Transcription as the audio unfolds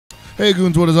Hey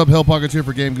Goons, what is up? Hell Pockets here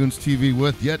for Game Goons TV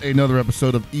with yet another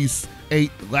episode of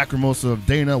VIII Lacrimosa of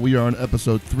Dana. We are on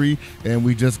episode 3, and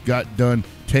we just got done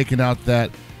taking out that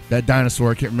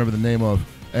dinosaur I can't remember the name of.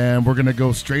 And we're going to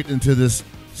go straight into this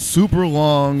super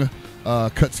long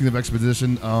cutscene of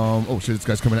exposition. Oh shit, this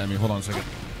guy's coming at me. Hold on a second.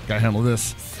 Gotta handle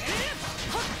this.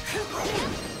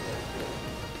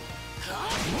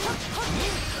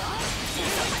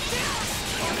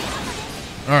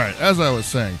 Alright, as I was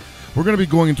saying, we're going to be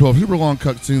going into a super long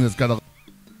cutscene that's got a...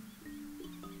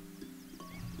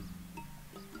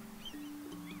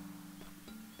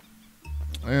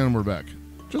 And we're back.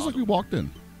 Just like we walked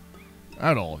in.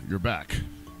 Adol, you're back.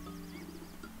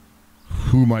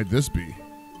 Who might this be?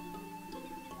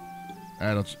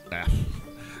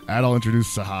 Adol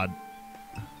introduced Sahad.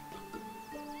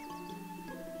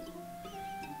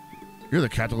 You're the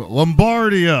captain of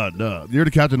Lombardia. Duh. You're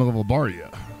the captain of Lombardia.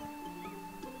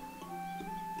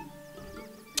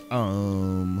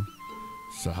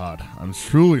 Sahad, I'm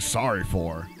truly sorry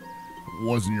for. It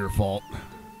wasn't your fault.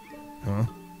 Huh?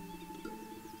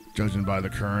 Judging by the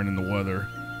current and the weather,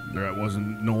 there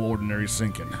wasn't no ordinary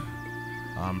sinking.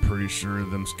 I'm pretty sure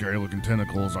them scary-looking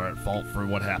tentacles are at fault for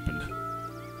what happened.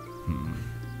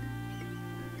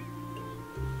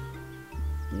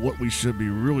 What we should be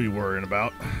really worrying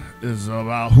about is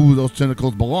about who those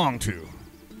tentacles belong to.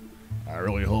 I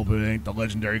really hope it ain't the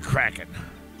legendary Kraken.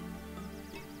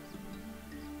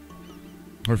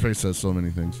 Her face says so many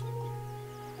things.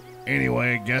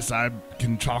 Anyway, guess I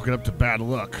can chalk it up to bad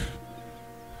luck.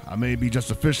 I may be just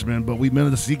a fisherman, but we men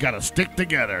of the sea gotta stick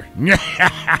together.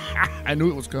 I knew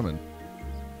it was coming.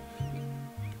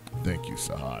 Thank you,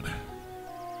 Sahad.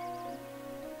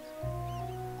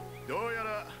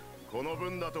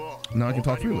 Now I can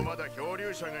talk freely.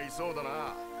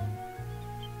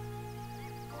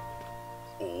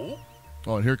 Oh,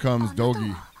 and here comes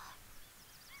Dogi.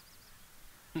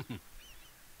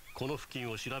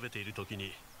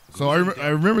 So I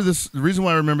remember this. The reason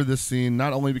why I remember this scene,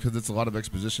 not only because it's a lot of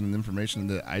exposition and information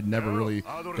that I never really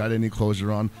got any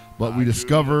closure on, but we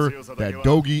discover that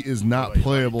Dogi is not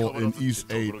playable in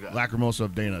VIII Lacrimosa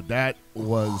of Dana. That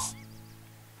was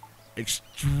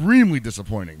extremely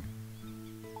disappointing.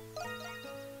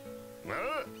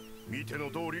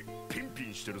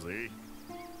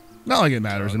 Not like it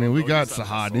matters. I mean, we got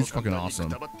Sahad. He's fucking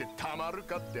awesome.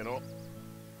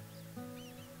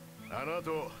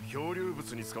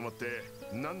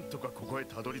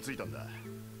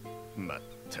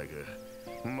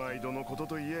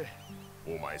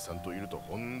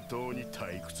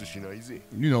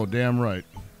 You know damn right.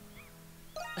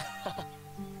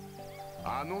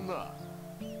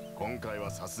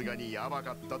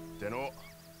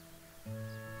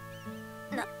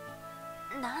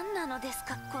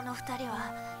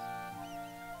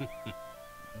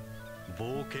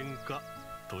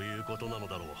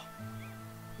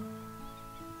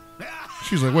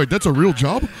 She's like, wait, that's a real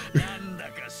job?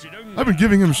 I've been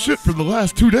giving him shit for the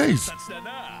last 2 days.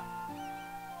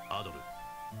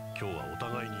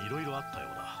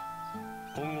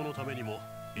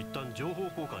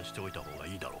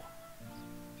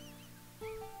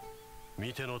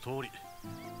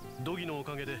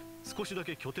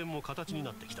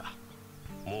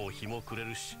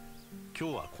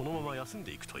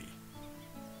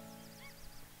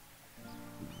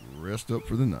 Rest up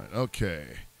for the night. Okay.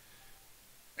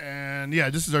 And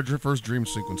yeah, this is our first dream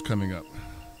sequence coming up.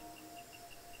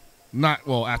 Not,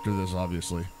 well, after this,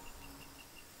 obviously.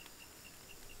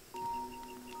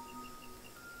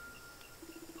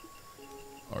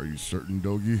 Are you certain,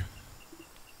 Dogi?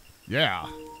 Yeah.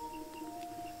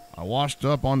 I washed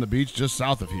up on the beach just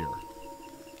south of here.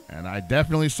 And I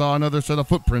definitely saw another set of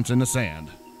footprints in the sand.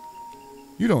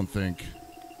 You don't think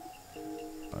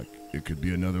it could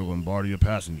be another Lombardia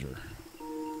passenger?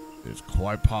 It's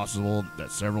quite possible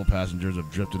that several passengers have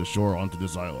drifted ashore onto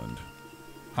this island.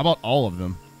 How about all of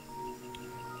them?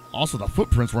 Also, the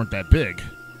footprints weren't that big.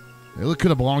 They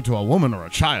could have belonged to a woman or a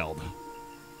child.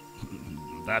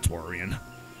 That's worrying.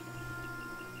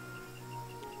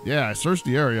 Yeah, I searched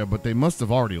the area, but they must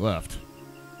have already left.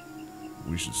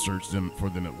 We should search for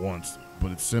them at once,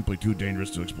 but it's simply too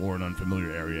dangerous to explore an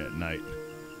unfamiliar area at night.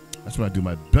 That's when I do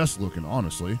my best looking,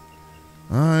 honestly.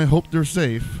 I hope they're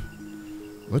safe.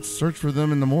 Let's search for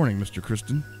them in the morning, Mr.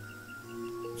 Kristen.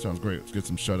 Sounds great. Let's get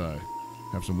some shut-eye.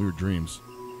 Have some weird dreams.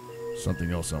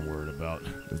 Something else I'm worried about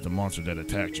is the monster that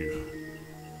attacked you.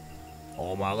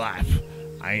 All my life,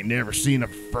 I ain't never seen a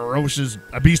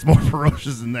beast more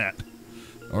ferocious than that.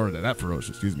 Or that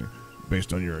ferocious, excuse me.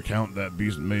 Based on your account, that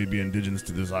beast may be indigenous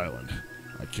to this island.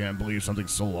 I can't believe something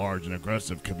so large and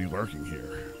aggressive could be lurking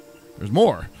here. There's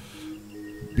more.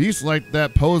 Beasts like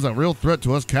that pose a real threat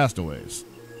to us castaways.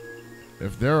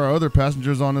 If there are other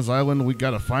passengers on this island, we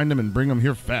gotta find them and bring them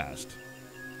here fast.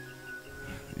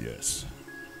 Yes.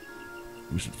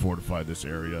 We should fortify this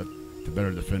area to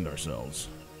better defend ourselves.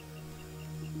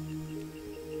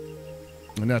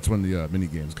 And that's when the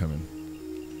mini-games come in.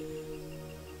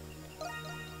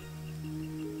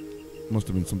 Must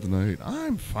have been something I ate.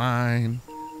 I'm fine.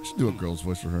 I should do a girl's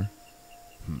voice for her.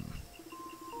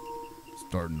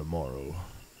 Starting tomorrow,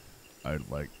 I'd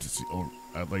like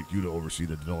you to oversee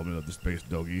the development of the space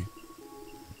doggy.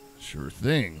 Sure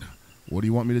thing. What do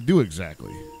you want me to do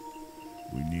exactly?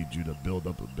 We need you to build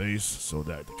up a base so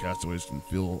that the castaways can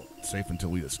feel safe until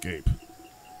we escape.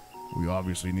 We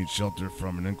obviously need shelter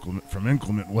from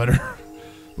inclement weather,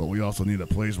 but we also need a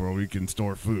place where we can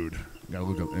store food. Gotta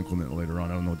look up inclement later on.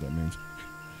 I don't know what that means.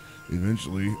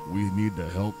 Eventually, we need to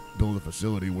help build a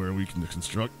facility where we can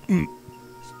construct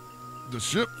the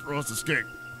ship for us to escape.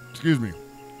 Excuse me.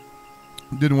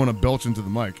 Didn't want to belch into the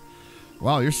mic.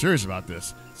 Wow, you're serious about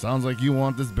this. Sounds like you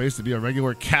want this base to be a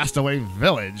regular castaway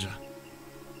village.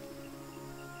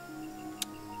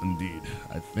 Indeed.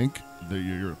 I think that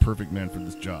you're a perfect man for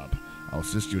this job. I'll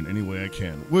assist you in any way I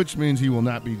can, which means he will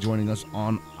not be joining us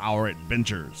on our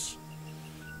adventures.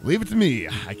 Leave it to me.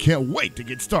 I can't wait to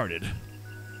get started.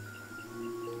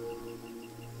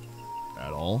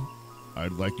 At all,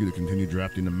 I'd like you to continue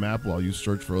drafting the map while you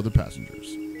search for other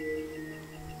passengers.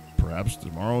 Perhaps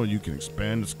tomorrow you can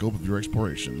expand the scope of your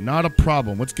exploration. Not a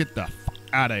problem. Let's get the fuck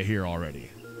out of here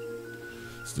already.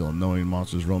 Still, knowing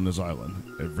monsters roam this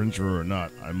island, adventurer or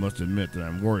not, I must admit that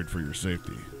I'm worried for your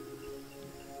safety.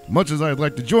 Much as I'd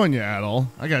like to join you, Adol,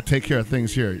 I gotta take care of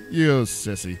things here. You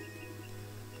sissy.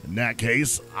 In that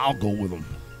case, I'll go with them.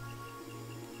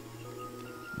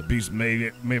 The beast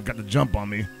may have got the jump on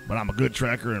me, but I'm a good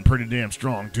tracker and pretty damn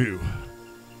strong, too.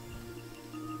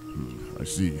 I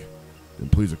see. Then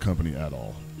please accompany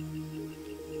Adol.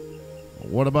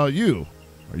 What about you?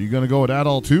 Are you gonna go with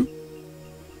Adol, too?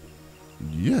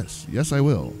 Yes, I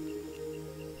will.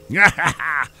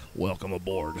 Welcome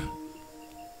aboard.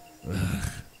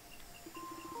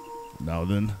 Now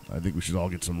then, I think we should all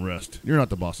get some rest. You're not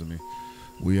the boss of me.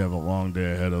 We have a long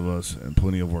day ahead of us and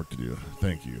plenty of work to do.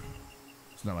 Thank you.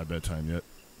 It's not my bedtime yet.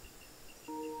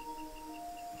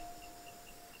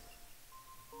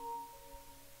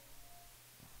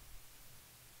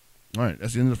 Alright,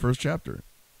 that's the end of the first chapter.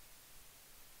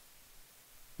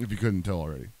 If you couldn't tell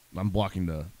already. I'm blocking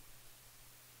the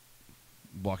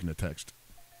text.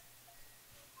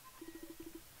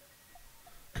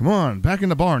 Come on, back in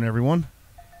the barn, everyone.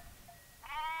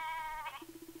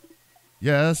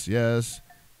 Yes.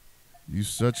 You're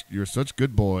such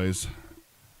good boys.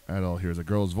 Adol hears a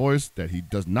girl's voice that he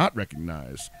does not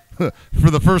recognize for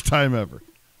the first time ever.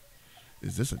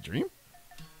 Is this a dream?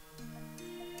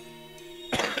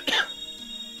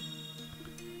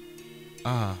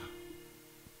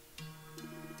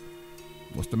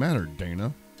 What's the matter,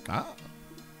 Dana?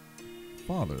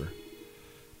 Father,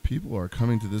 people are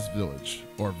coming to this village.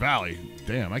 Or valley.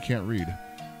 Damn, I can't read.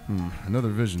 Another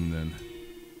vision then.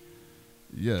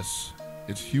 Yes,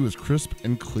 its hue is crisp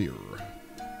and clear.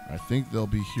 I think they'll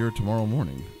be here tomorrow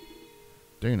morning.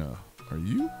 Dana, are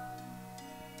you?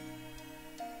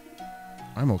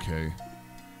 I'm okay.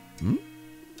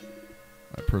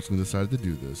 I personally decided to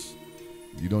do this.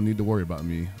 You don't need to worry about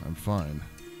me. I'm fine.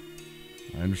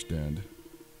 I understand.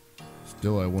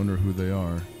 Still, I wonder who they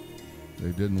are.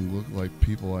 They didn't look like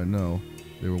people I know.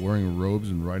 They were wearing robes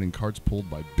and riding carts pulled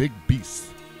by big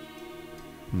beasts.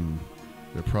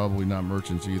 They're probably not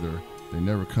merchants either. They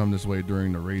never come this way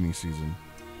during the rainy season.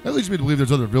 That leads me to believe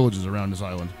there's other villages around this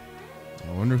island.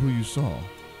 I wonder who you saw.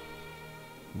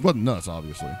 It wasn't us,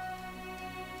 obviously.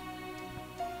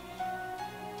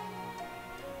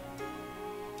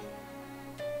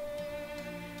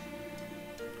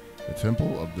 The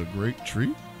Temple of the Great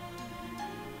Tree?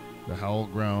 The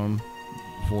hallowed ground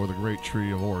for the Great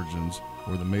Tree of Origins,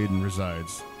 where the maiden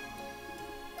resides.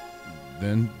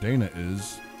 Then Dana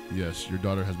is... Yes, your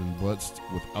daughter has been blessed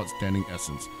with outstanding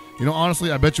essence. You know,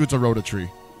 honestly, I bet you it's a rhoda tree.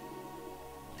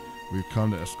 We've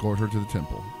come to escort her to the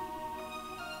temple.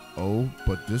 Oh,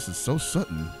 but this is so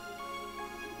sudden.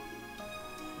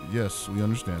 Yes, we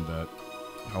understand that.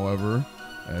 However,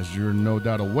 as you're no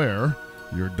doubt aware,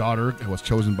 your daughter was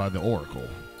chosen by the Oracle.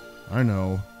 I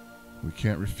know. We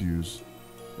can't refuse.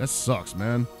 That sucks,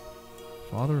 man.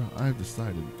 Father, I've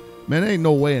decided. Man, ain't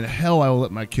no way in hell I will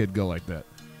let my kid go like that.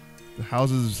 The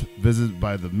houses visited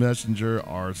by the messenger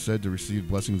are said to receive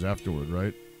blessings afterward,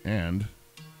 right? And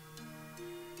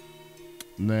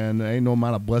then there ain't no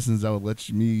amount of blessings that would let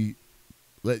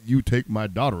you take my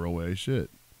daughter away. Shit.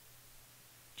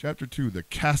 Chapter 2, The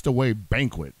Castaway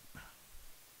Banquet.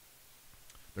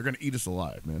 They're going to eat us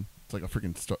alive, man. It's like a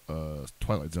freaking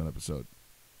Twilight Zone episode.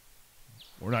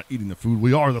 We're not eating the food.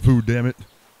 We are the food, damn it.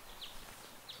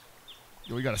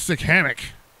 Yo, we got a sick hammock.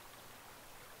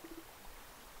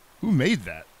 Who made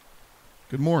that?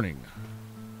 Good morning.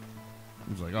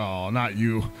 He's like, oh, not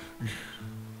you.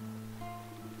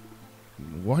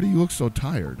 Why do you look so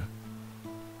tired?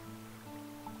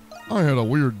 I had a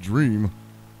weird dream.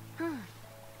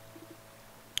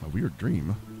 A weird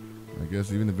dream? I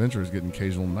guess even adventurers get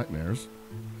occasional nightmares.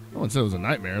 No one said it was a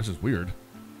nightmare. It's just weird.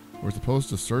 We're supposed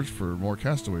to search for more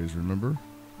castaways, remember?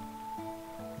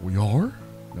 We are?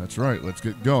 That's right. Let's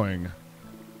get going.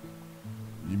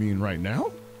 You mean right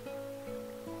now?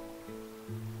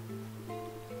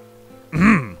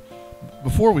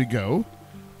 Before we go,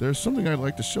 there's something I'd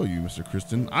like to show you, Mr.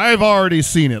 Kristen. I've already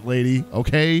seen it, lady,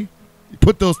 okay? You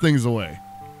put those things away.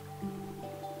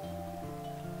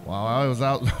 While I was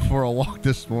out for a walk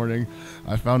this morning,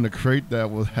 I found a crate that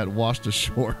had washed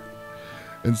ashore.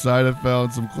 Inside, I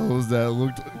found some clothes that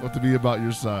looked to be about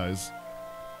your size.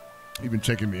 You've been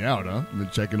checking me out, huh? You've been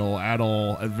checking old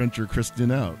adult adventure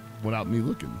Kristen out without me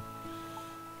looking.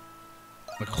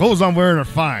 The clothes I'm wearing are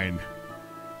fine.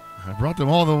 I brought them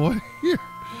all the way here.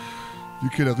 You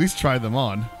could at least try them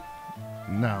on.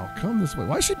 Now, come this way.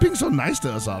 Why is she being so nice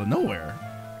to us out of nowhere?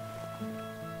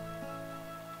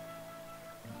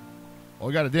 Oh,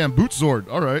 we got a damn boot sword.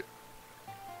 All right.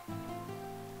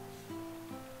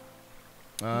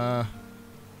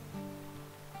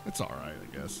 It's all right,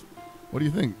 I guess. What do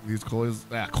you think? These clothes,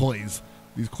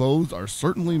 These clothes are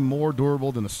certainly more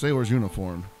durable than a sailor's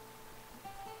uniform.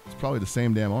 It's probably the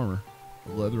same damn armor.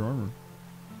 Leather armor.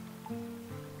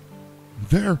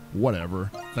 They're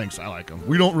whatever. Thanks, I like them.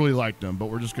 We don't really like them,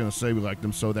 but we're just going to say we like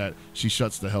them so that she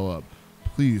shuts the hell up.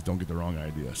 Please don't get the wrong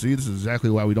idea. See, this is exactly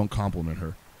why we don't compliment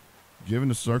her. Given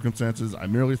the circumstances, I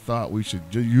merely thought we should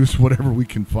use whatever we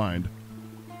can find.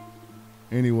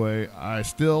 Anyway, I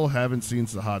still haven't seen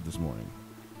Sahad this morning.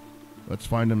 Let's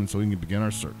find him so we can begin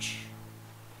our search.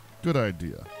 Good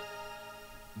idea.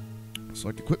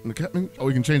 Select equipment. Oh,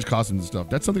 we can change costumes and stuff.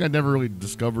 That's something I never really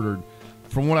discovered. Or,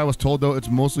 from what I was told, though, it's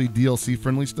mostly DLC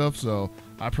friendly stuff, so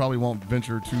I probably won't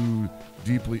venture too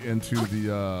deeply into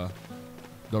the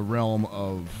realm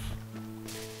of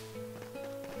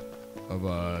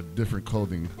different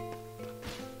clothing.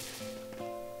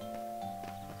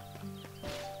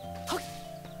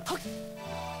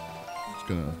 Just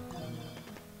gonna.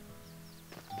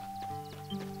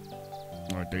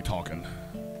 All right, they talking.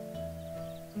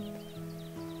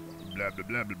 Blah blah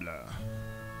blah blah blah.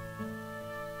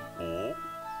 Oh,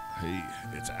 hey,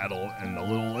 it's Adol and the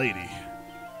little lady.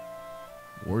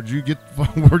 Where'd you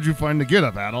find the get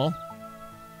up, Adol?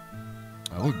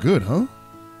 I look good, huh?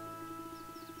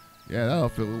 Yeah, that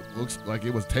outfit looks like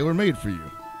it was tailor-made for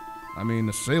you. I mean,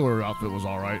 the sailor outfit was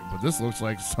all right, but this looks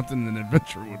like something an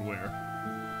adventurer would wear.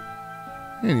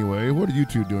 Anyway, what are you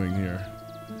two doing here?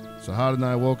 Sahad and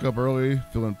I woke up early,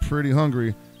 feeling pretty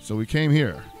hungry, so we came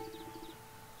here.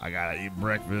 I gotta eat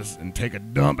breakfast and take a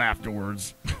dump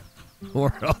afterwards,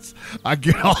 or else I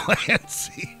get all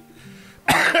antsy.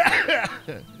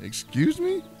 Excuse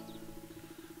me?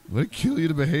 Would it kill you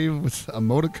to behave with a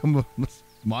modicum of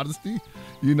modesty?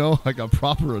 You know, like a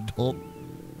proper adult.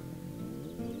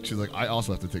 She's like, I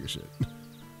also have to take a shit.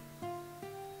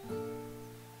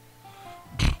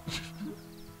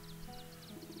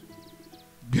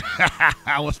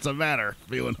 What's the matter?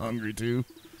 Feeling hungry too?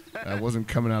 That wasn't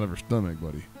coming out of her stomach,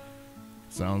 buddy.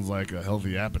 Sounds like a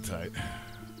healthy appetite.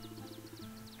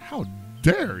 How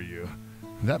dare you?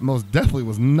 That most definitely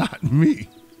was not me.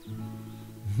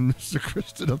 Mr.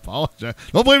 Kristen, apologize.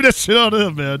 Don't blame that shit on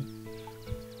him, man.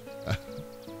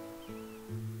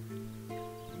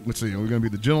 Let's see, are we going to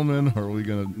be the gentleman, or are we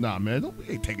going to... Nah, man,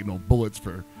 we ain't taking no bullets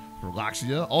for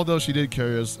Laxia. Although she did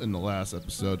carry us in the last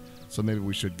episode, so maybe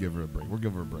we should give her a break. We'll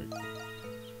give her a break.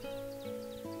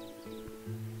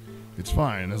 It's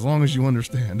fine, as long as you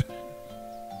understand.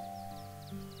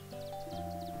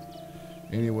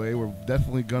 Anyway, we're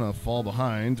definitely going to fall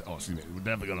behind. Oh, excuse me. We're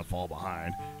definitely going to fall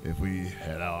behind if we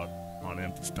head out on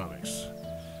empty stomachs.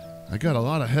 I got a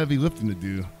lot of heavy lifting to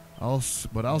do.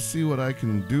 But I'll see what I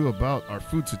can do about our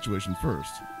food situation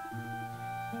first.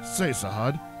 Say,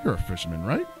 Sahad, you're a fisherman,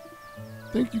 right?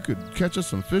 Think you could catch us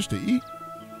some fish to eat?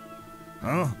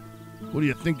 Huh? Who do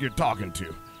you think you're talking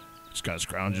to? Just gotta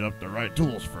scrounge up the right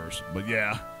tools first. But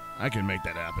yeah, I can make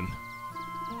that happen.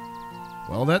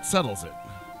 Well, that settles it.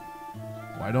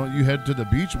 Why don't you head to the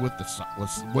beach with the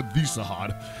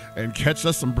Sahad and catch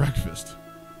us some breakfast?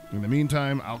 In the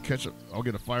meantime, I'll get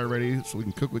a fire ready so we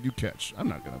can cook what you catch. Don't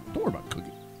worry about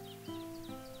cooking.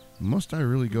 Must I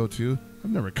really go too?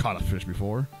 I've never caught a fish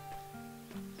before.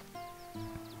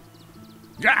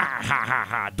 Ha ha ha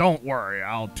ha! Don't worry,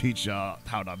 I'll teach you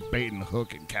how to bait and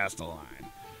hook and cast a line.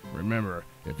 Remember,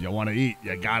 if you want to eat,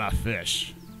 you gotta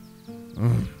fish.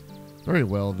 Very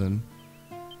well then.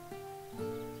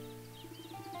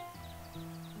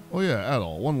 Oh yeah,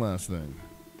 Adol, one last thing.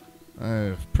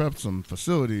 I've prepped some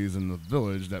facilities in the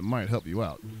village that might help you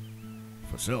out.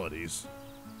 Facilities?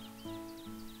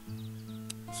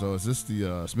 So is this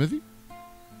the smithy?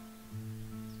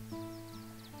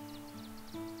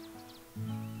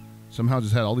 Somehow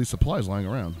just had all these supplies lying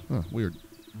around. Huh, weird.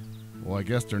 Well, I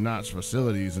guess they're not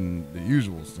facilities in the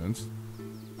usual sense.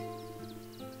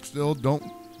 Still,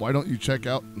 why don't you check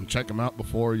them out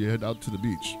before you head out to the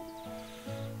beach?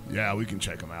 Yeah, we can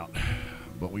check them out.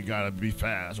 But we gotta be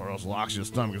fast, or else Loxia's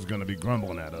stomach is gonna be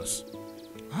grumbling at us.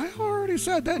 I already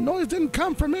said that noise didn't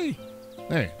come from me.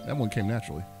 Hey, that one came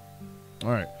naturally.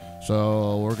 Alright,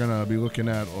 so we're gonna be looking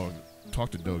at,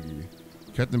 talk to Dogi.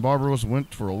 Captain Barbaros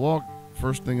went for a walk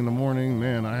first thing in the morning.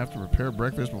 Man, I have to prepare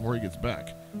breakfast before he gets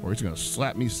back, or he's gonna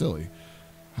slap me silly.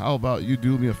 How about you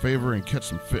do me a favor and catch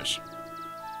some fish?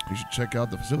 You should check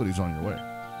out the facilities on your way.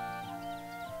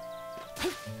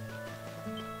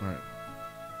 Alright.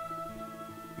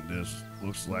 This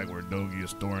looks like where Dogi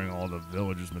is storing all the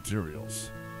village's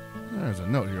materials. There's a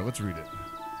note here. Let's read it.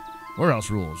 Warehouse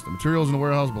rules. The materials in the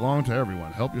warehouse belong to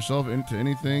everyone. Help yourself into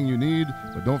anything you need,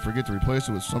 but don't forget to replace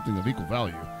it with something of equal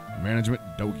value. Management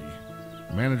Dogi.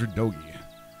 Manager Dogi.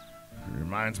 It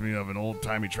reminds me of an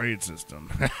old-timey trade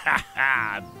system.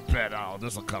 I bet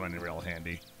this will come in real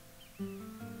handy.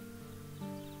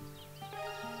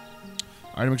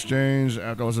 Item exchange.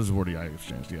 After this is already item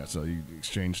exchange. Yeah, so you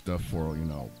exchange stuff for,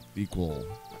 equal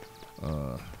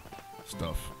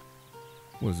stuff.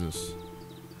 What is this?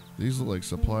 These look like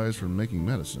supplies for making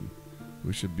medicine.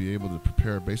 We should be able to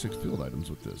prepare basic field items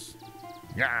with this.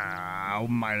 Yeah,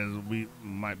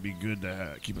 might be good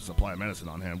to keep a supply of medicine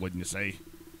on hand, wouldn't you say?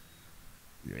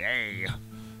 Yay.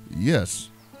 Yes,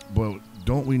 but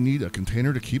don't we need a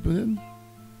container to keep it in?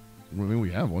 I mean,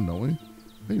 we have one, don't we?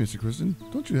 Hey, Mr. Kristen,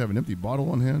 don't you have an empty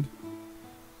bottle on hand?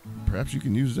 Perhaps you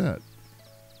can use that.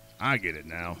 I get it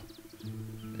now.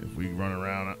 If we run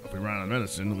out of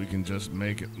medicine, we can just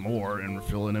make it more and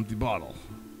refill an empty bottle.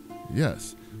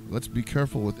 Yes, let's be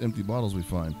careful with empty bottles we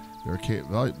find.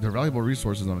 They're valuable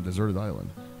resources on a deserted island.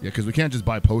 Yeah, because we can't just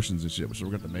buy potions and shit, so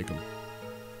we're going to have to make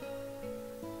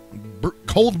them.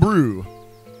 Cold brew.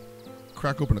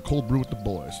 Crack open a cold brew with the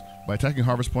boys. By attacking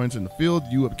harvest points in the field,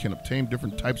 you can obtain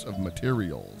different types of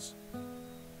materials.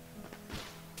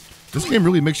 This game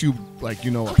really makes you,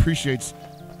 appreciate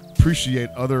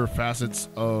other facets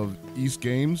of East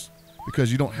games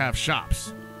because you don't have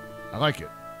shops. I like it.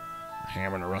 A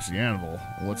hammer and a rusty anvil.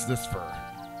 What's this for?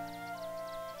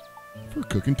 For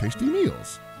cooking tasty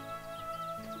meals.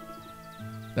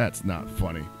 That's not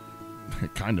funny.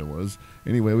 It kind of was.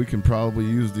 Anyway, we can probably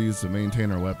use these to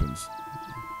maintain our weapons.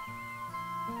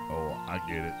 Oh, I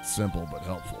get it. Simple but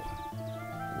helpful.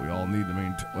 We all need to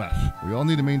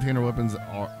maintain our weapons.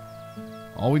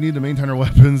 All we need to maintain our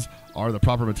weapons are the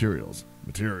proper materials.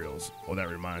 Materials. Oh, that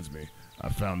reminds me. I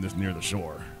found this near the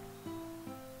shore.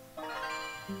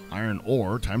 Iron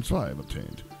ore ×5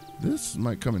 obtained. This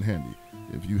might come in handy.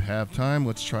 If you have time,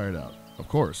 let's try it out. Of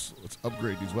course, let's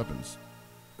upgrade these weapons.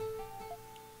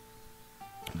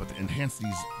 But to enhance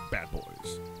these bad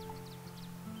boys.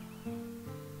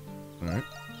 Alright.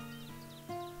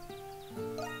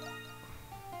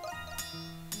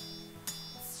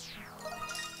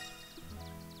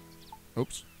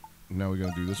 Oops. Now we're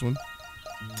going to do this one.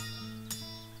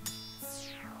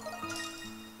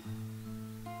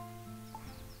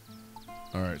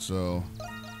 Alright, so...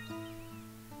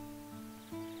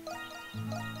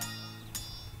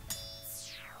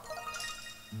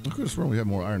 I could have sworn we had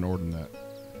more iron ore than that.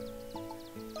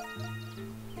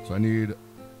 So I need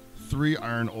 3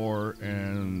 iron ore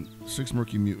and 6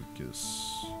 murky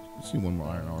mucus. Let's see, 1 more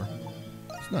iron ore.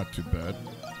 It's not too bad.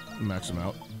 Max them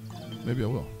out. Maybe I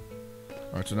will.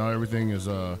 Alright, so now everything is,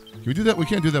 can we do that? We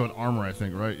can't do that with armor, I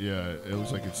think, right? Yeah, it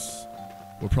looks like it's...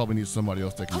 We'll probably need somebody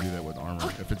else that can do that with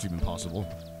armor, if it's even possible.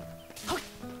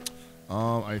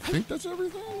 I think that's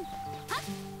everything?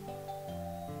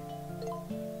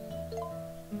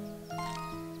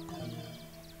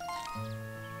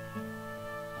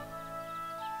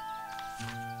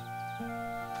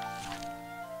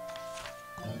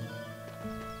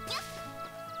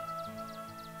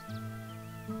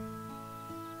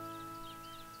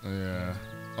 Yeah.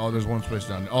 Oh, there's one place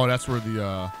down there. Oh, that's where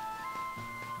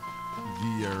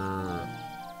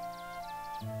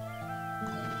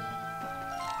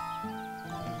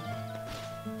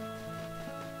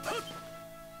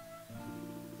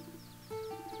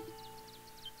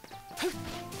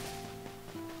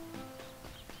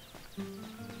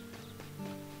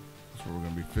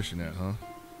fishing at, huh?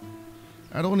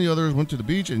 Adol and the others went to the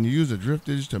beach and used a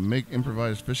driftage to make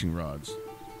improvised fishing rods.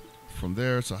 From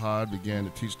there, Sahad began to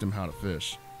teach them how to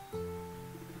fish.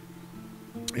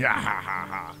 Yeah, ha, ha,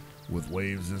 ha. With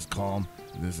waves this calm,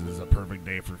 this is a perfect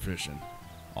day for fishing.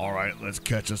 All right, let's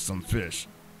catch us some fish.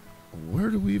 Where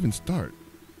do we even start?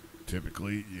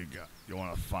 Typically, you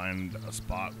want to find a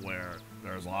spot where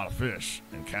there's a lot of fish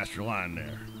and cast your line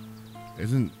there.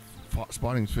 Isn't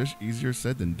spotting fish easier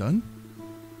said than done?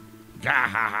 Gah,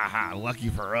 ha, ha, ha. Lucky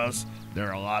for us,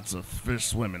 there are lots of fish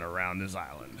swimming around this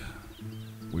island.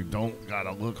 We don't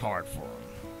gotta look hard for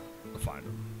them to find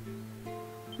them.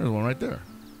 There's one right there.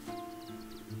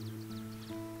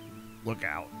 Look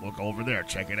out. Look over there.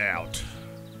 Check it out.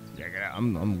 Check it out.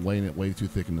 I'm laying it way too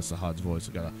thick in the Sahad's voice.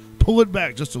 I gotta pull it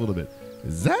back just a little bit.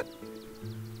 Is that?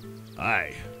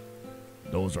 Aye.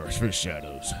 Those are fish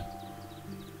shadows.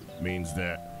 Means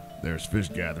that there's fish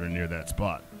gathering near that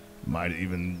spot. Might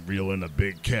even reel in a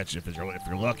big catch if you're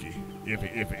lucky. If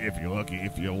you're lucky.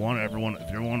 If you want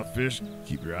to fish,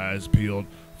 keep your eyes peeled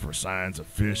for signs of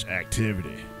fish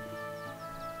activity.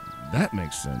 That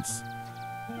makes sense.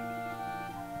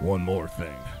 One more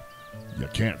thing. You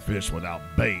can't fish without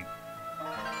bait.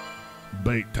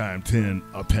 Bait time 10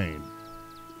 obtained.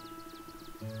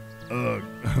 Ugh.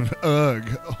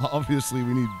 Ugh. Obviously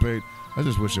we need bait. I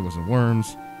just wish it wasn't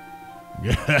worms.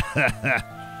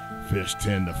 Fish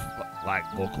tend to like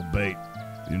local bait,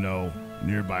 you know,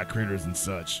 nearby critters and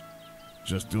such.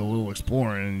 Just do a little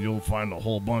exploring and you'll find a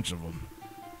whole bunch of them.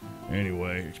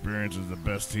 Anyway, experience is the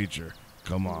best teacher.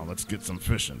 Come on, let's get some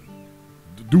fishing.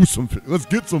 Let's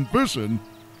get some fishing.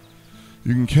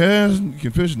 You can cast, you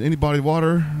can fish in any body of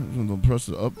water. And they'll press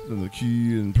it up and the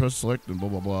key and press select and blah,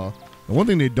 blah, blah. The one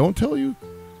thing they don't tell you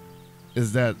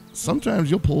is that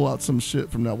sometimes you'll pull out some shit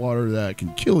from that water that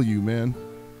can kill you, man.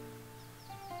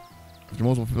 After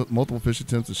multiple fish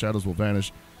attempts, the shadows will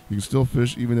vanish. You can still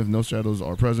fish even if no shadows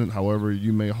are present. However,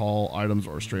 you may haul items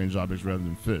or strange objects rather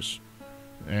than fish.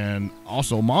 And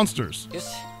also monsters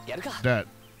that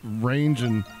range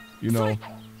in, you know,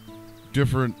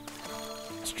 different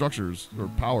structures or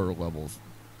power levels.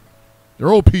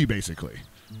 They're OP, basically.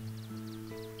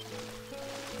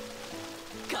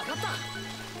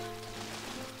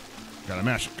 Gotta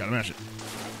mash it, gotta mash it.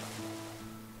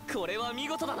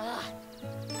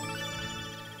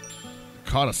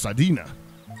 Caught a sardina.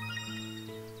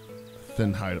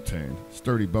 Thin hide obtained.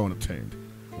 Sturdy bone obtained.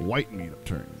 White meat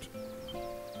obtained.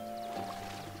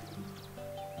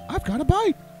 I've got a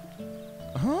bite.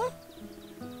 Huh?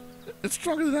 It's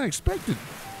stronger than I expected.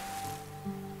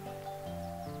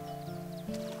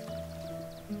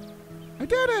 I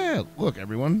did it! Look,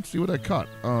 everyone, see what I caught.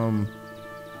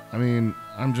 I mean,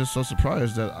 I'm just so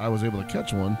surprised that I was able to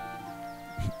catch one.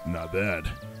 Not bad.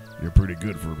 You're pretty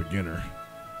good for a beginner.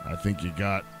 I think you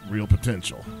got real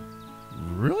potential.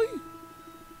 Really?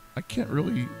 I can't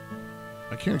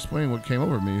explain what came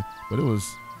over me, but it was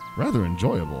rather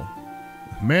enjoyable.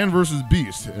 Man versus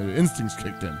beast. Instincts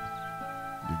kicked in.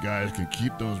 You guys can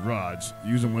keep those rods.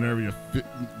 Use them whenever you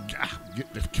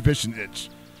get the fishing itch.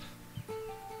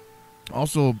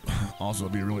 Also,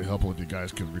 it'd be really helpful if you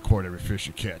guys could record every fish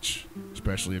you catch,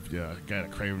 especially if you got a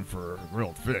craving for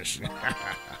grilled fish.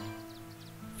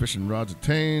 Fishing rods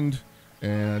attained,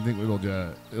 and I think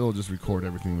it'll just record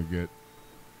everything we get.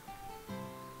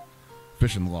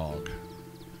 Fishing log.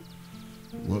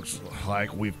 Looks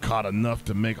like we've caught enough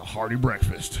to make a hearty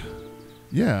breakfast.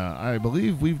 Yeah, I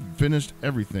believe we've finished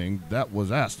everything that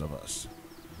was asked of us.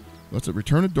 Let's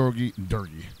return to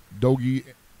Dogi.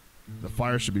 The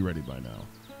fire should be ready by now.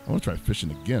 I want to try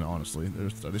fishing again, honestly.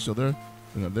 Are they still there?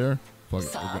 They're not there? Fuck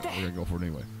it. We're going to go for it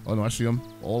anyway. Oh, no, I see them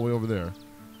all the way over there.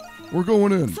 We're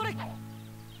going in.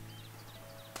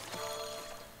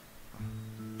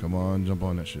 Come on, jump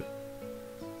on that shit.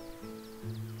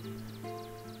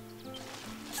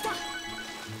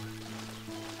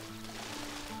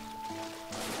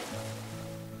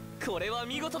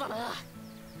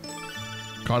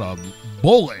 Caught a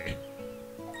bully.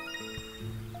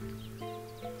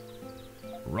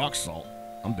 Rock salt.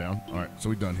 I'm down. All right, so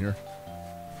we done here.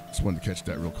 Just wanted to catch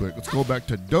that real quick. Let's go back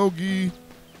to Dogi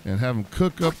and have him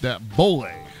cook up that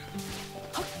bully.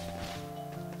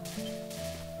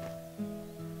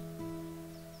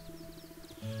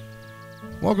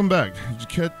 Welcome back.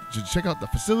 Did you check out the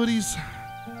facilities?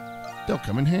 They'll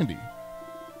come in handy.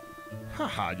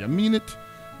 Haha, you mean it?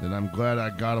 Then I'm glad I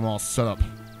got them all set up.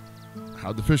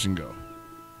 How'd the fishing go?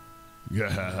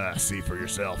 Yeah, see for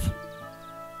yourself.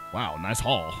 Wow, nice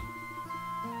haul.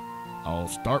 I'll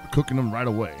start cooking them right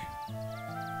away.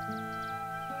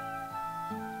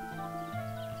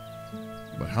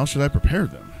 But how should I prepare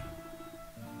them?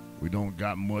 We don't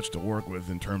got much to work with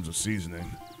in terms of seasoning.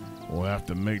 We'll have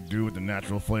to make do with the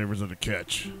natural flavors of the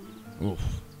catch.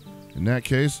 Oof. In that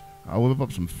case, I'll whip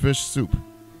up some fish soup.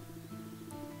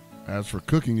 As for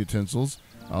cooking utensils,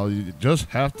 I'll just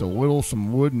have to whittle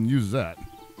some wood and use that.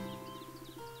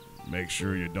 Make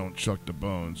sure you don't chuck the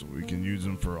bones. We can use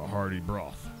them for a hearty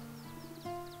broth.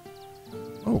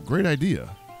 Oh, great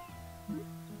idea.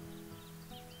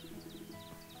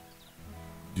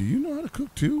 Do you know how to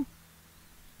cook too?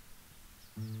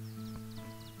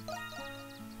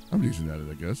 I'm decent at it,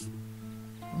 I guess.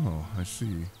 Oh, I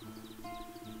see.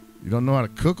 You don't know how to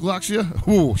cook, Lakshya?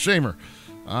 Ooh, shamer.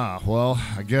 Ah, well,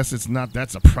 I guess it's not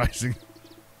that surprising.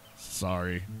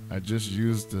 Sorry, I'm just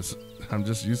used to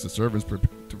servants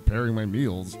preparing my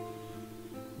meals.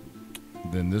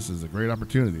 Then this is a great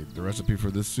opportunity. The recipe for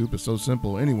this soup is so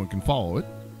simple anyone can follow it.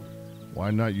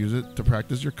 Why not use it to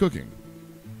practice your cooking?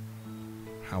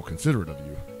 How considerate of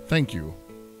you. Thank you.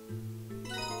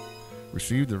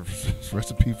 Received the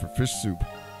recipe for fish soup.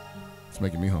 It's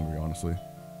making me hungry, honestly.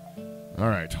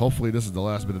 Alright, hopefully this is the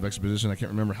last bit of exposition. I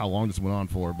can't remember how long this went on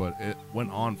for, but it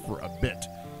went on for a bit.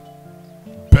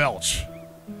 Belch!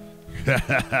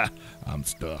 I'm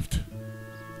stuffed.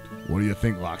 What do you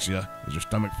think, Lakshya? Is your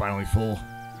stomach finally full?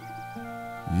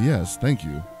 Yes, thank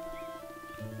you.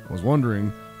 I was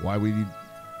wondering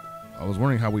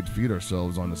how we'd feed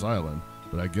ourselves on this island,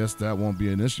 but I guess that won't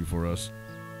be an issue for us.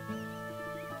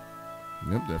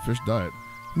 Yep, that fish diet.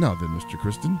 Now then, Mr.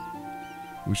 Kristen,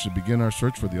 we should begin our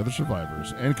search for the other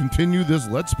survivors and continue this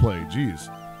Let's Play. Jeez.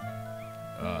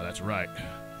 That's right.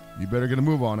 You better get a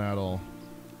move on, Adol.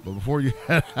 But before you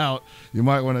head out, you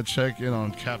might want to check in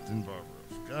on Captain Barbaros.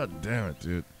 God damn it,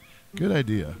 dude. Good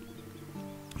idea.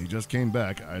 He just came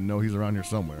back. I know he's around here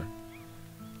somewhere.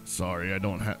 Sorry, I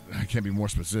can't be more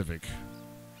specific.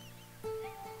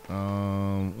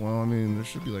 Well, I mean, there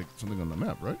should be like something on the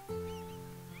map, right?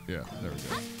 Yeah, there we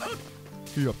go.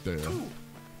 He up there.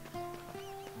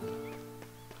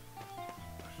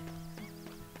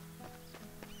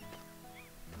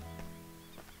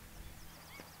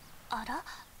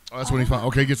 Oh, that's when he found.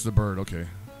 Okay, gets the bird. Okay.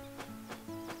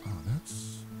 Oh,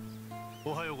 that's.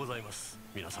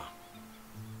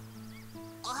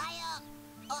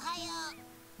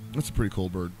 That's a pretty cool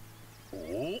bird.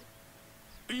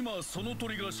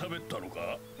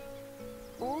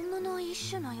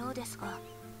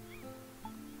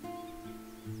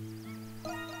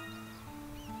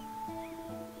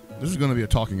 This is going to be a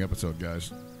talking episode,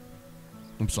 guys.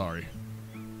 I'm sorry.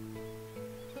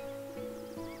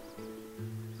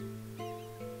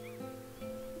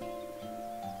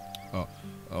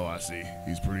 Oh, I see.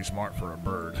 He's pretty smart for a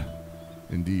bird.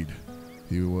 Indeed.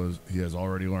 He has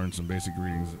already learned some basic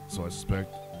greetings, so I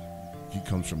suspect he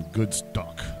comes from good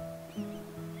stock.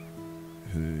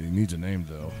 He needs a name,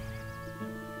 though.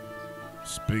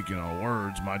 Speaking of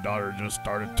words, my daughter just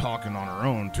started talking on her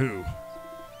own, too.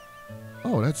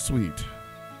 Oh, that's sweet.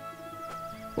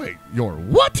 Wait, your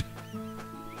what?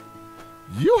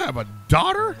 You have a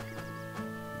daughter?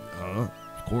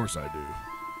 Of course I do.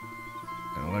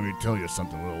 And let me tell you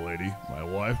something, little lady. My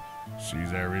wife,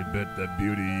 she's every bit the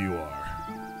beauty you are.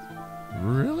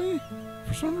 Really?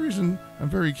 For some reason, I'm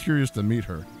very curious to meet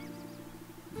her.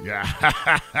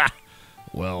 Yeah.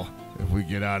 Well, if we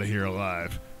get out of here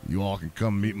alive, you all can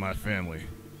come meet my family.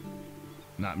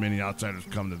 Not many outsiders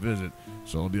come to visit,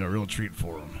 so it'll be a real treat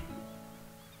for them.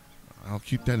 I'll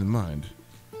keep that in mind.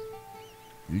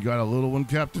 You got a little one,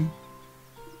 Captain?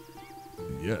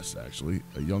 Yes, actually.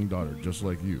 A young daughter, just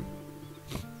like you.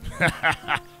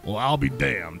 Well, I'll be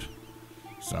damned.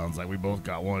 Sounds like we both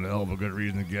got one hell of a good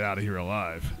reason to get out of here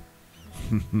alive.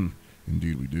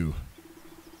 Indeed we do.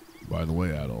 By the way,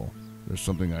 Adol, there's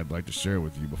something I'd like to share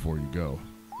with you before you go.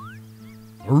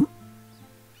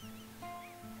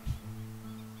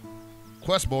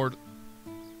 Quest board.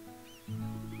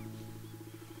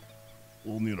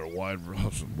 We'll need a wide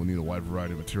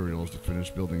variety of materials to finish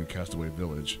building a castaway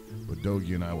village, but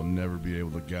Dogi and I will never be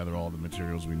able to gather all the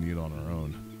materials we need on our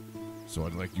own. So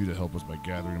I'd like you to help us by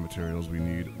gathering the materials we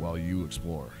need while you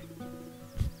explore.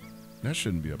 That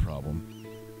shouldn't be a problem.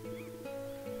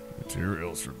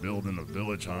 Materials for building a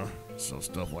village, huh? So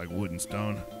stuff like wood and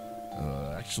stone?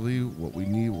 Actually, what we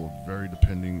need will vary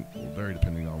depending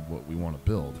on what we want to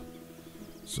build.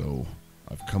 So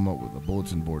I've come up with a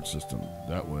bulletin board system.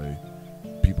 That way,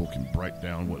 people can write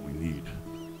down what we need.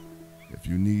 If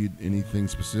you need anything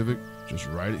specific, just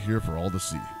write it here for all to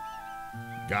see.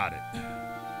 Got it.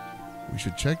 We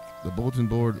should check the bulletin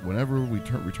board whenever we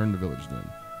return to the village then.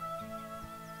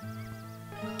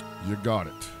 You got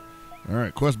it.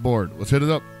 Alright, quest board. Let's hit it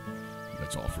up.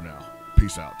 That's all for now.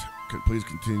 Peace out. Please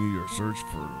continue your search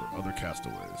for other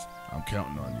castaways. I'm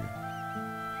counting on you.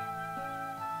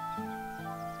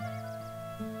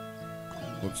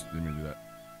 Whoops, didn't mean to do that.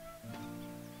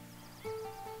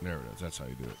 There it is. That's how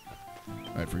you do it.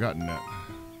 I had forgotten that.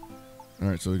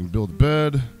 Alright, so we can build a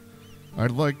bed.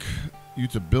 I'd like you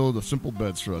to build a simple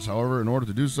beds for us. However, in order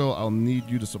to do so, I'll need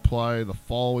you to supply the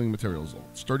following materials.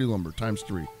 Sturdy lumber,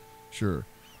 ×3. Sure.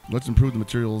 Let's improve the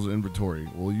materials inventory.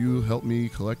 Will you help me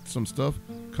collect some stuff?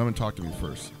 Come and talk to me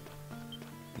first.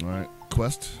 Alright,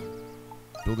 quest.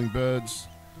 Building beds.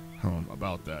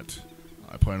 About that.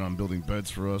 I plan on building beds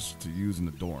for us to use in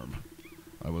the dorm.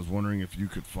 I was wondering if you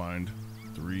could find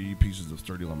 3 pieces of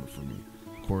sturdy lumber for me.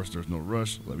 Of course, there's no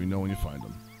rush. Let me know when you find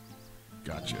them.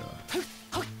 Gotcha.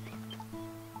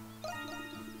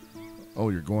 Oh,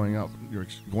 you're going out. You're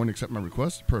going to accept my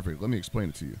request? Perfect. Let me explain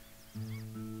it to you.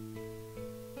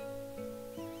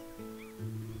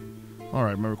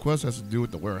 Alright, my request has to do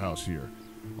with the warehouse here.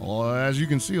 As you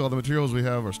can see, all the materials we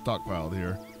have are stockpiled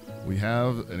here. We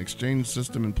have an exchange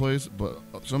system in place, but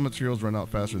some materials run out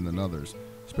faster than others,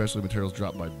 especially materials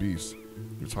dropped by beasts.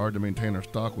 It's hard to maintain our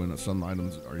stock when some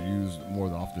items are used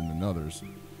more often than others.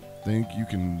 Think you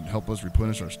can help us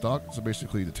replenish our stock? So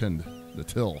basically the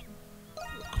till.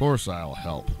 Of course I'll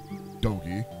help,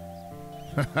 Dogi.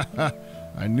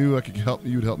 I knew I could help.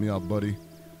 You'd help me out, buddy.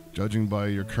 Judging by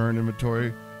your current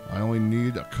inventory, I only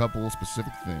need a couple of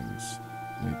specific things.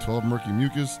 I need 12 murky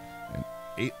mucus and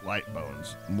 8 light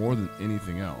bones, more than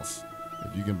anything else.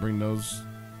 If you can bring those,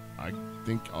 I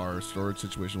think our storage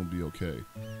situation will be okay.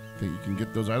 Think you can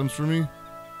get those items for me?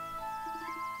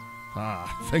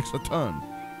 Thanks a ton.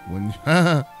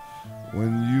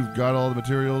 When you've got all the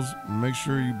materials, make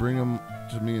sure you bring them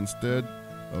to me instead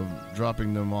of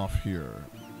dropping them off here.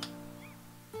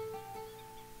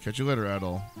 Catch you later,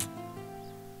 Adol.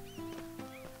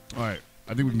 Alright,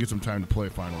 I think we can get some time to play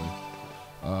finally.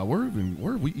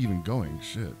 Where are we even going?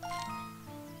 Shit.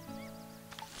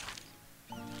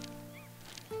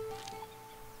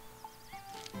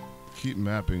 Keep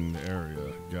mapping the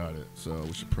area. Got it. So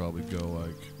we should probably go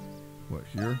like, what,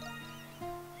 here?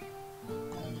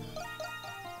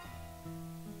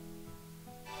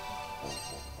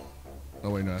 Oh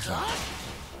wait, no, that's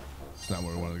not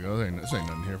where we want to go. This ain't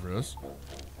nothing here for us.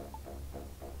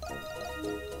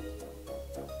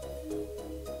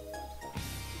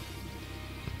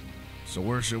 So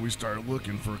where should we start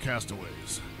looking for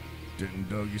castaways? Didn't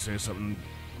Dougie say something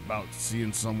about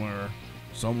seeing someone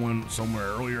somewhere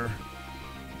earlier?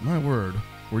 My word,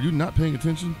 were you not paying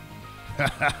attention?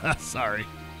 Sorry.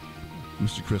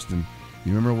 Mr. Kristen,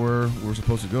 you remember where we're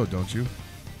supposed to go, don't you?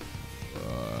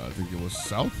 I think it was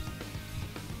south?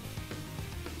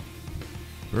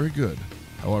 Very good.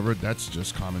 However, that's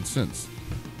just common sense.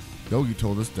 Dougie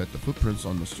told us that the footprints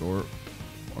on the shore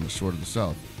to the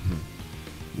south.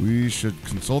 We should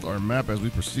consult our map as we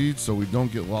proceed so we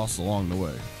don't get lost along the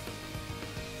way.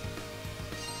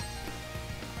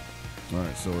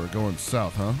 Alright, so we're going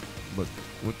south, huh? But,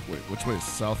 wait, which way is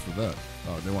south for that?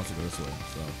 Oh, they want to go this way,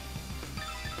 so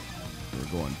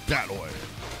we're going that way.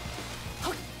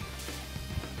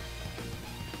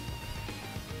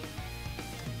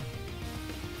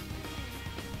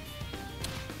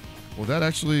 Will that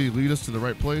actually lead us to the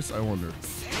right place? I wonder.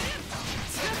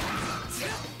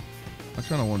 I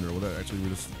kind of wonder, will that actually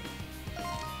lead us?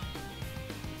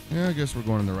 Yeah, I guess we're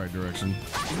going in the right direction.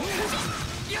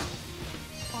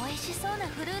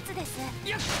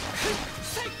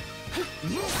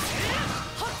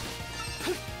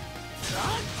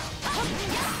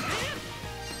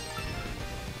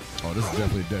 Oh, this is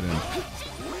definitely a dead end.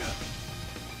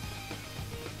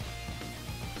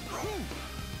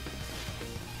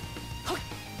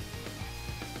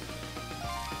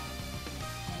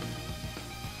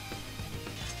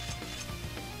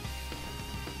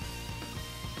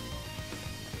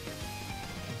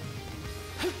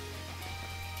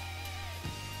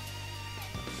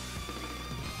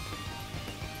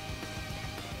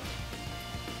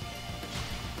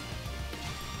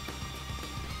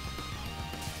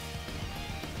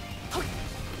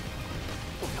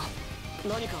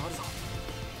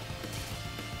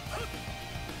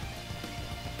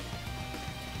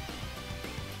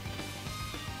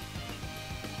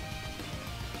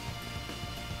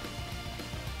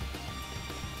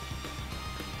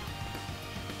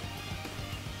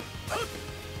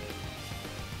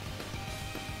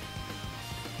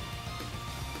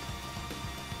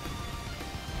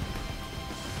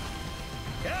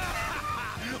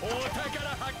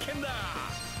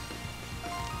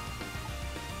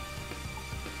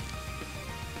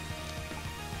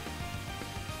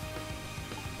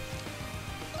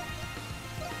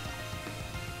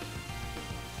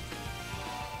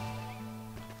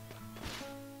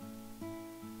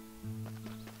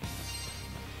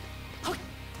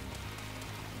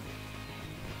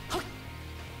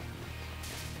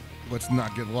 Let's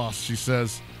not get lost, she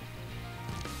says.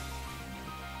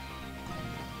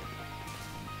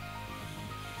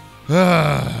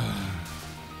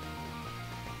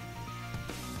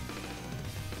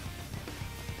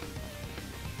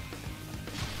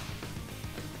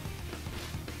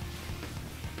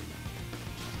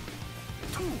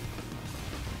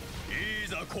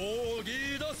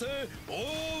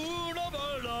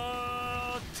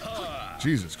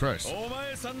 Jesus Christ.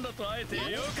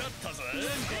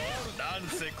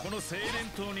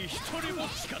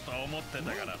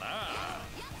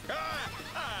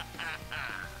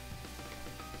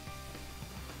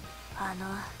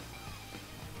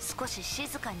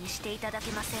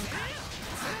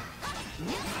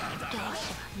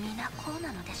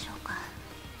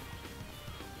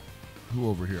 Who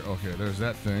over here? Okay, there's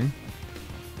that thing.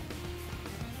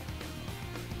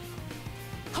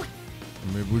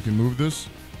 Maybe we can move this?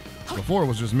 Before it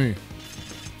was just me.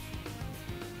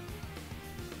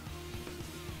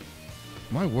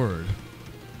 My word.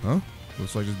 Huh?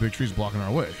 Looks like this big tree's blocking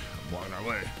our way.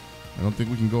 I don't think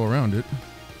we can go around it.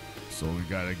 So we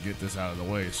gotta get this out of the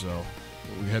way, so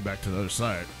we head back to the other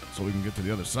side. So we can get to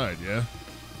the other side, yeah?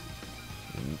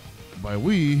 By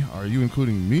we, are you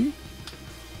including me?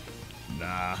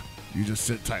 Nah, you just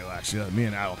sit tight, Lax. Yeah, me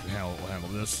and Al can handle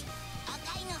this.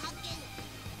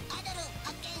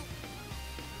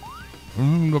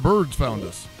 The birds found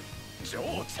us.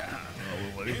 Oh,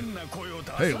 little lady.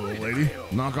 Hey, little lady.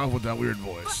 Knock off with that weird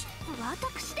voice.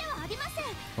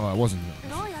 Oh, I wasn't.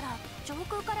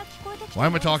 Why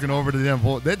am I talking over to the damn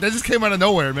voice? That just came out of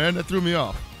nowhere, man. That threw me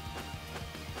off.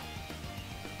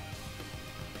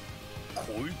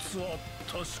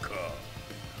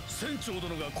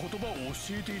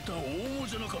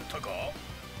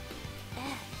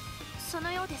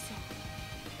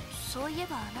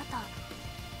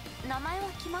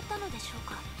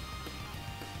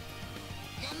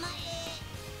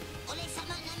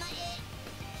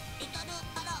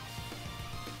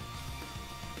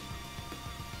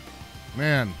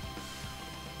 Man,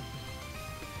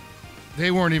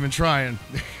 they weren't even trying.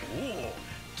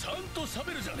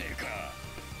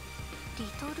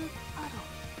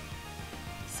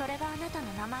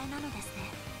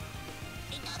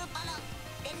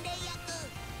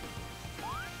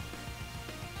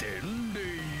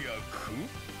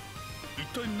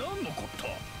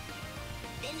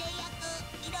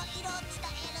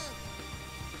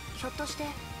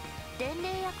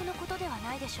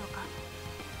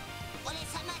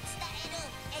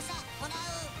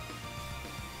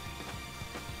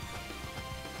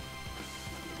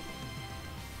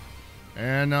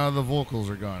 And now the vocals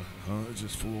are gone. It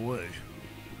just flew away.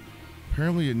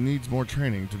 Apparently it needs more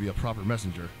training to be a proper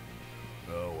messenger.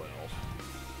 Oh well.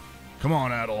 Come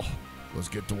on, Adol. Let's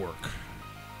get to work.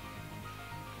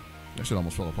 That shit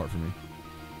almost fell apart for me.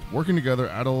 Working together,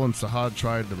 Adol and Sahad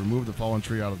tried to remove the fallen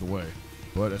tree out of the way.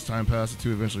 But as time passed, the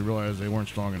two eventually realized they weren't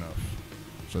strong enough.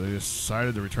 So they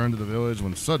decided to return to the village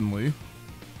when suddenly...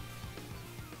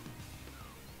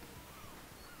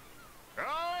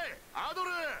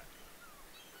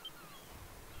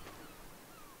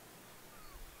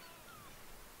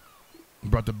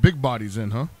 Brought the big bodies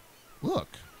in, huh? Look.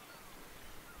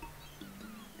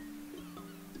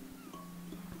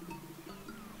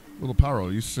 Little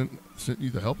Paro, you sent you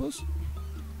to help us?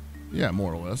 Yeah,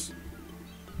 more or less.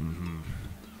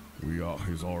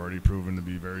 He's already proven to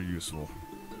be very useful.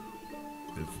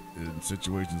 If in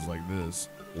situations like this,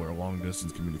 where long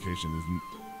distance communication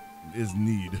is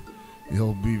need,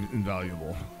 he'll be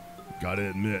invaluable. Gotta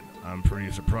admit, I'm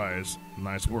pretty surprised.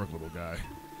 Nice work, little guy.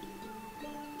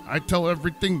 I tell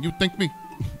everything you think me.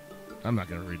 I'm not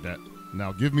gonna read that.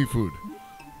 Now give me food.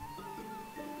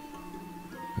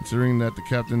 Considering that the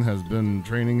captain has been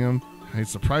training him, he's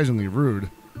surprisingly rude.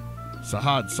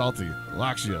 Sahad, salty.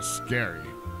 Lakshya, scary.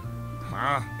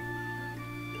 Huh?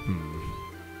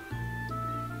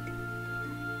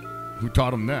 Who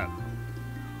taught him that?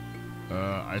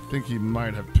 I think he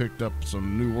might have picked up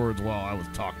some new words while I was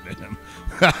talking to him.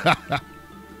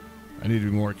 I need to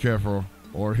be more careful,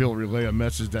 or he'll relay a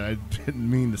message that I didn't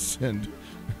mean to send.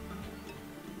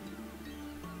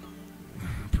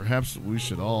 Perhaps we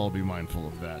should all be mindful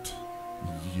of that.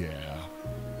 Yeah.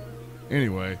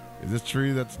 Anyway, is this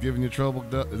tree that's giving you trouble?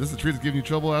 Is this the tree that's giving you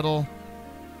trouble at all?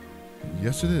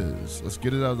 Yes, it is. Let's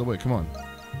get it out of the way. Come on.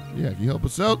 Yeah, can you help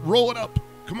us out? Roll it up.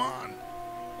 Come on.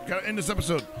 Gotta end this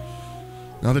episode.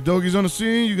 Now the doggy's on the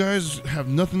scene, you guys have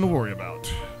nothing to worry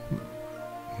about.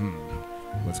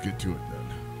 Let's get to it then.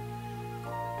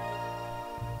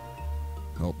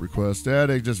 Help request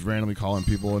static, just randomly calling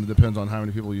people, and it depends on how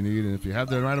many people you need, and if you have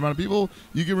the right amount of people,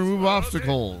 you can remove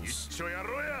obstacles.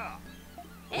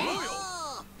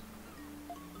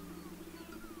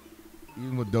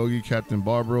 Even with Dogi, Captain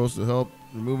Barbaros to help,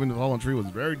 removing the fallen tree was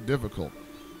very difficult.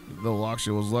 Though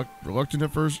Laksha was reluctant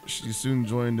at first, she soon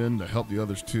joined in to help the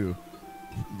others too.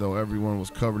 Though everyone was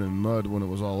covered in mud when it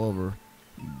was all over,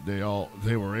 they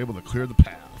were able to clear the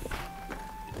path.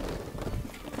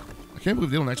 I can't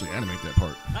believe they don't actually animate that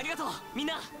part.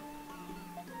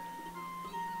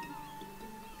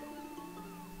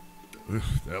 Ugh,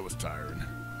 that was tiring.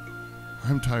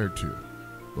 I'm tired too,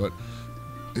 but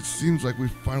it seems like we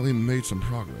finally made some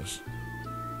progress.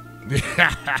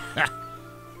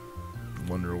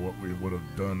 Wonder what we would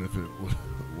have done if it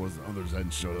was the others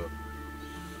hadn't showed up.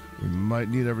 We might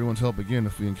need everyone's help again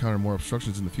if we encounter more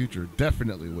obstructions in the future.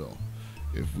 Definitely will.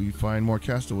 If we find more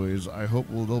castaways, I hope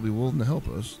they'll be willing to help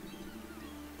us.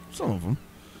 Some of them.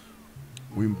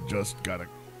 We just gotta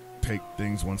take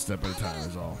things one step at a time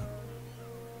is all.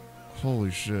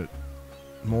 Holy shit.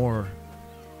 More.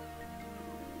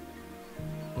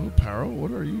 Oh, Paro,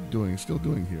 what are you still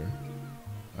doing here?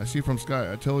 I see from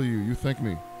Sky. I tell you, you thank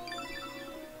me.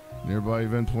 Nearby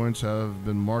event points have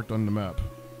been marked on the map.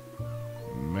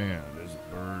 Man, this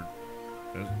bird.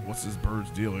 What's this bird's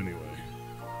deal anyway?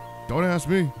 Don't ask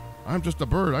me. I'm just a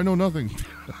bird. I know nothing.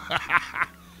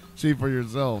 See for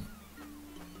yourself.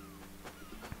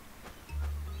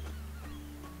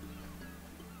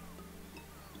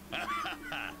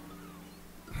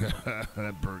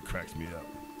 That bird cracks me up.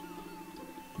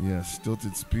 Yes,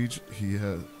 stilted speech he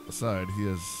has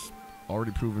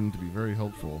already proven to be very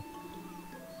helpful.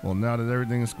 Well, now that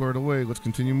everything is squared away, let's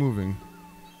continue moving.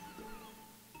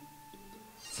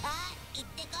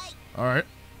 Alright,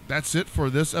 that's it for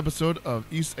this episode of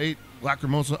East 8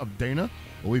 Lacrimosa of Dana.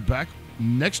 We'll be back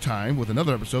next time with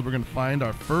another episode. We're going to find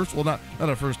our first, well, not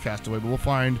our first castaway, but we'll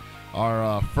find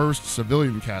our first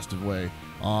civilian castaway.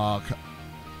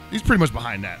 He's pretty much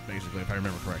behind that, basically, if I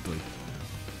remember correctly.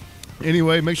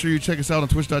 Anyway, make sure you check us out on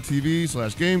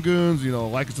twitch.tv/GameGoons. You know,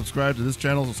 like and subscribe to this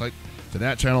channel, to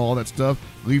that channel, all that stuff.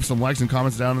 Leave some likes and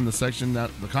comments down in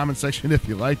the comment section if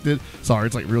you liked it. Sorry,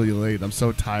 it's like really late. I'm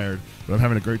so tired, but I'm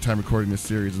having a great time recording this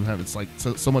series. It's like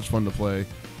so much fun to play.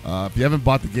 If you haven't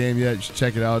bought the game yet, you should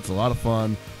check it out. It's a lot of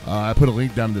fun. I put a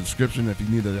link down in the description if you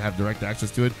need to have direct access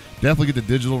to it. Definitely get the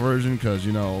digital version because,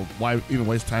 you know, why even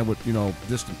waste time with, you know,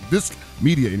 this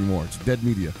media anymore? It's dead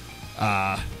media.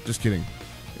 Just kidding.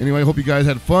 Anyway, I hope you guys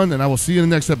had fun, and I will see you in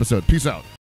the next episode. Peace out.